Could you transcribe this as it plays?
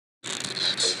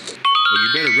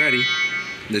better ready.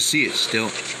 Let's see it still.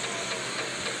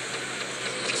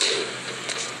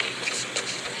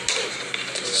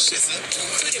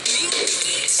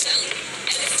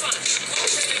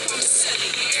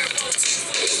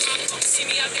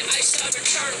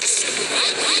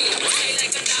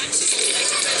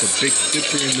 The Big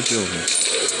Dipper in the building.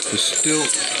 The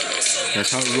Stilt.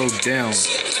 That's how it wrote down.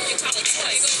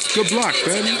 Good block,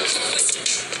 baby.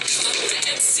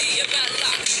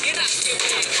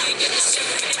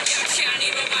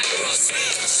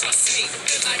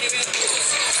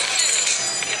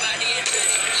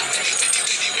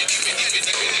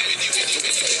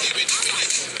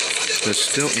 The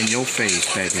Stilt in your face,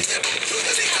 baby.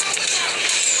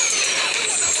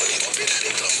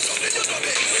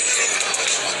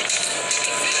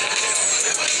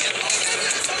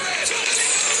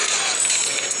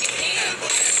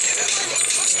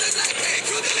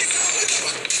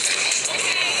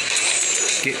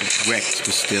 Get wrecked,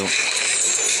 but still.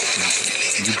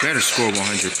 You better score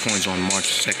 100 points on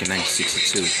March 2nd,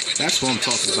 1962. That's what I'm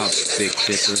talking about, Big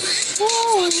Dipper.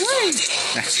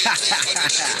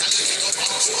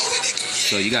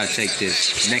 So you gotta take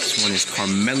this. Next one is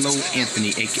Carmelo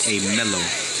Anthony, aka Melo.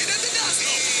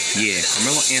 Yeah,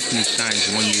 Carmelo Anthony signs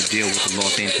a 1-year deal with the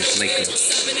Los Angeles Lakers.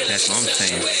 That's what I'm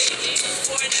saying.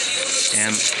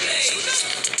 And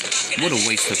what a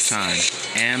waste of time.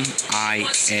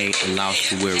 MIA allows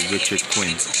to wear Richard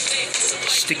Quinn.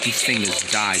 Sticky Fingers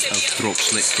dies of throat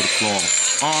slit to the claw.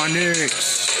 Onyx.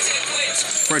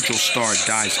 Fragile Star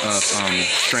dies of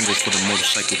strangled for the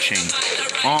motorcycle chain.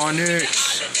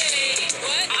 Onyx.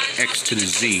 X to the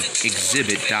Z.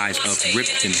 Exhibit dies of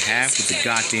ripped in half with the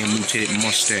goddamn mutated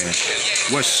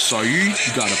mustache. West Side, you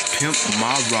gotta pimp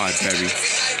my ride, baby.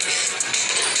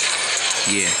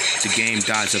 Yeah, the game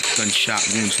dies of gunshot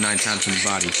wounds 9 times in the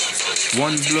body.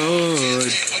 One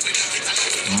blood.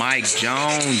 Mike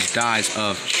Jones dies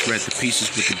of shred to pieces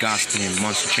with the gospel and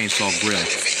Monster Chainsaw Grill.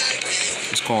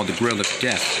 It's called the Grill of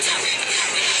Death.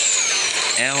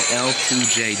 LL Cool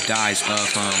J dies of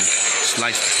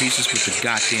sliced to pieces with the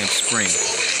goddamn spring.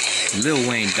 Lil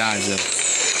Wayne dies of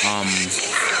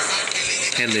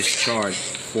headless charge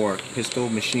for pistol,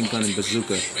 machine gun, and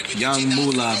bazooka. Young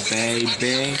Moolah,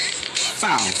 baby.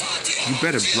 Foul. You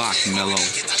better block, Melo.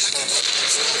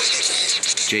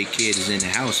 J Kid is in the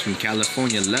house from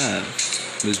California, love.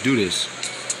 Let's do this.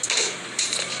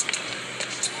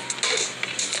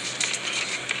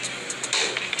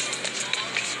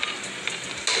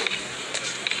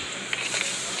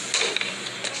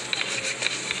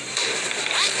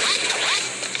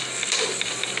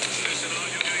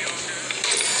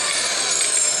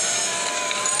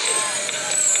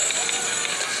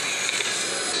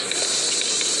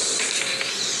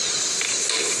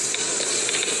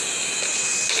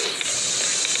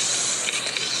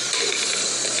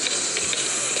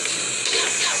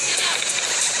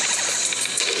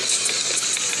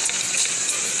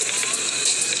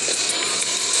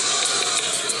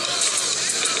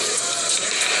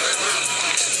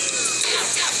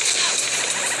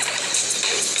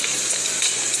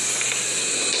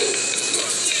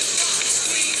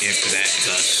 For that,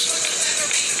 Gus.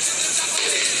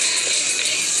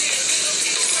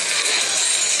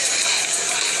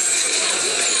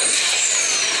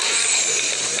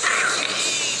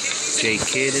 J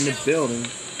Kid in the building.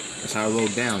 That's how I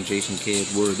wrote down. Jason Kidd,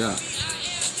 word up.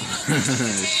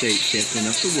 Shape shifting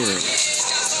up the world.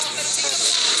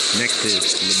 Next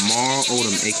is Lamar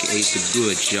Odom, aka The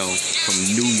Goods, yo, from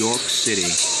New York City.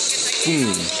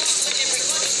 Boom.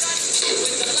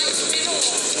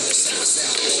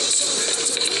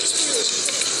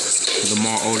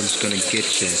 Lamar Odom's gonna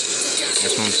get you.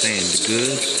 That's what I'm saying. The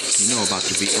Goods, you know about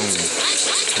to be on.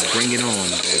 So bring it on,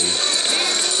 baby.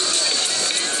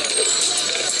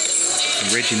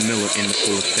 Reggie Miller in the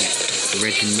full effect.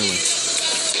 Reggie Miller.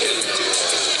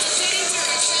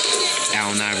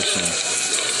 Allen Iverson.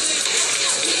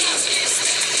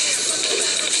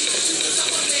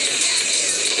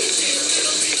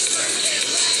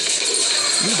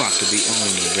 You about to be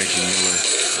on, Reggie Miller.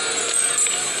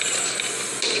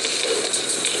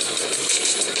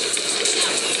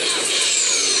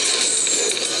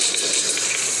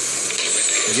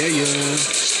 Yeah.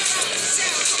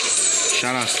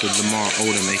 Shout outs to Lamar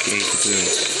Odom, aka The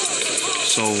Goods.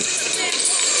 So,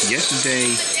 yesterday,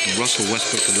 Russell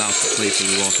Westbrook allowed to play for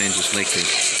the Los Angeles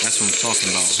Lakers. That's what I'm talking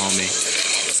about, homie.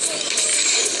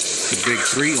 The big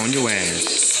 3 on your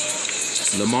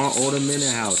ass. Lamar Odom in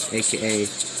the house, aka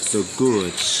The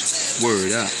Goods.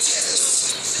 Word up.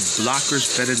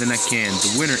 blockers better than I can.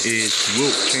 The winner is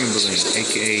Wilt Chamberlain,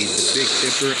 aka the Big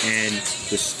Dipper and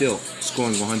the Stilt,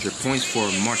 scoring 100 points for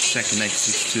March 2nd,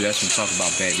 1962. That's what I'm talking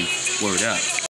about, baby. Word up.